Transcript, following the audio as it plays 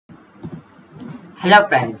Hello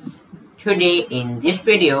friends, today in this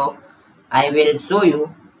video I will show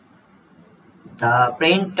you the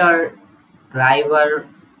printer driver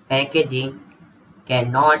packaging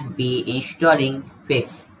cannot be installing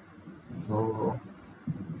fix. So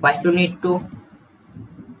first you need to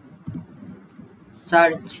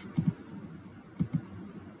search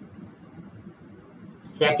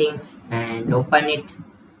settings and open it.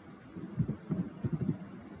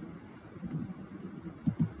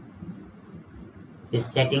 This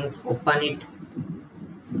settings, open it.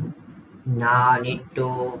 Now need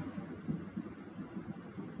to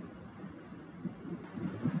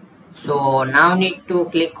now need to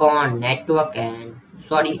click on network and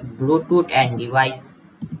Bluetooth and device,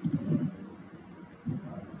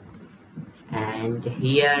 and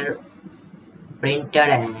here printer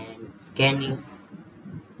and scanning.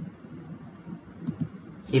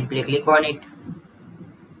 Simply click on it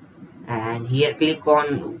and here click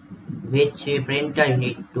on which printer you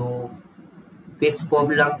need to fix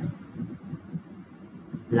problem,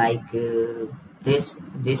 like this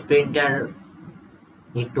printer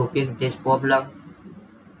need to fix this problem.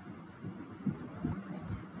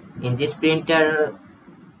 In this printer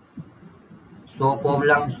show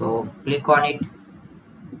problem, so click on it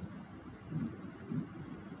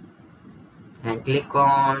and click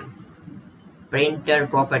on printer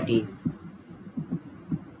properties.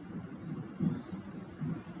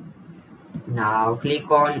 Now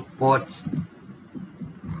click on ports,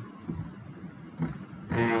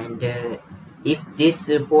 and if these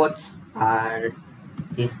ports are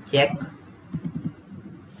this check,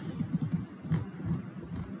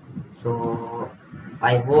 so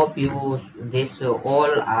I hope you this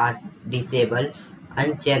all are disabled.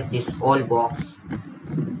 Uncheck this all box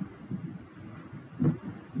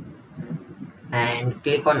and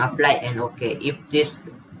click on apply and OK. If this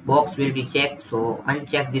box will be checked, so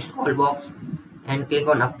uncheck this all box and click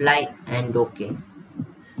on apply and OK.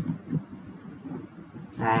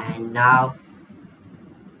 And now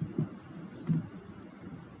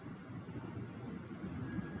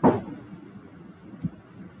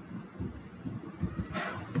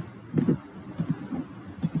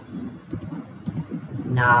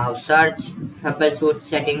search troubleshoot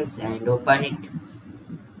settings and open it.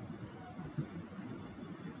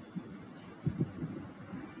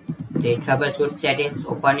 The troubleshoot settings,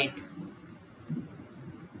 open it.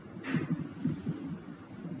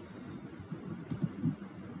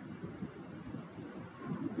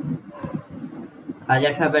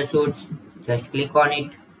 Other troubleshoots, just click on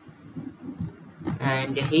it,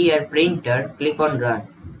 and here printer, click on run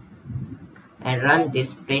and run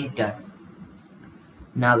this printer.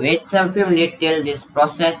 Now wait some few minutes till this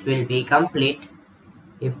process will be complete.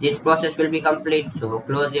 If this process will be complete, so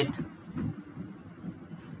close it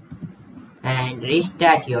and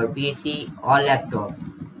restart your PC or laptop,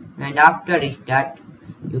 and after restart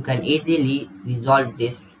you can easily resolve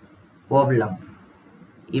this problem.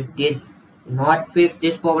 If this not fix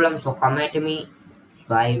this problem, so comment me,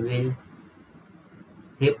 so I will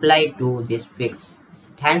reply to this fix.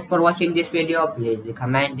 Thanks for watching this video. Please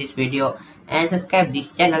comment this video and subscribe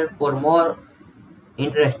this channel for more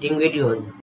interesting videos.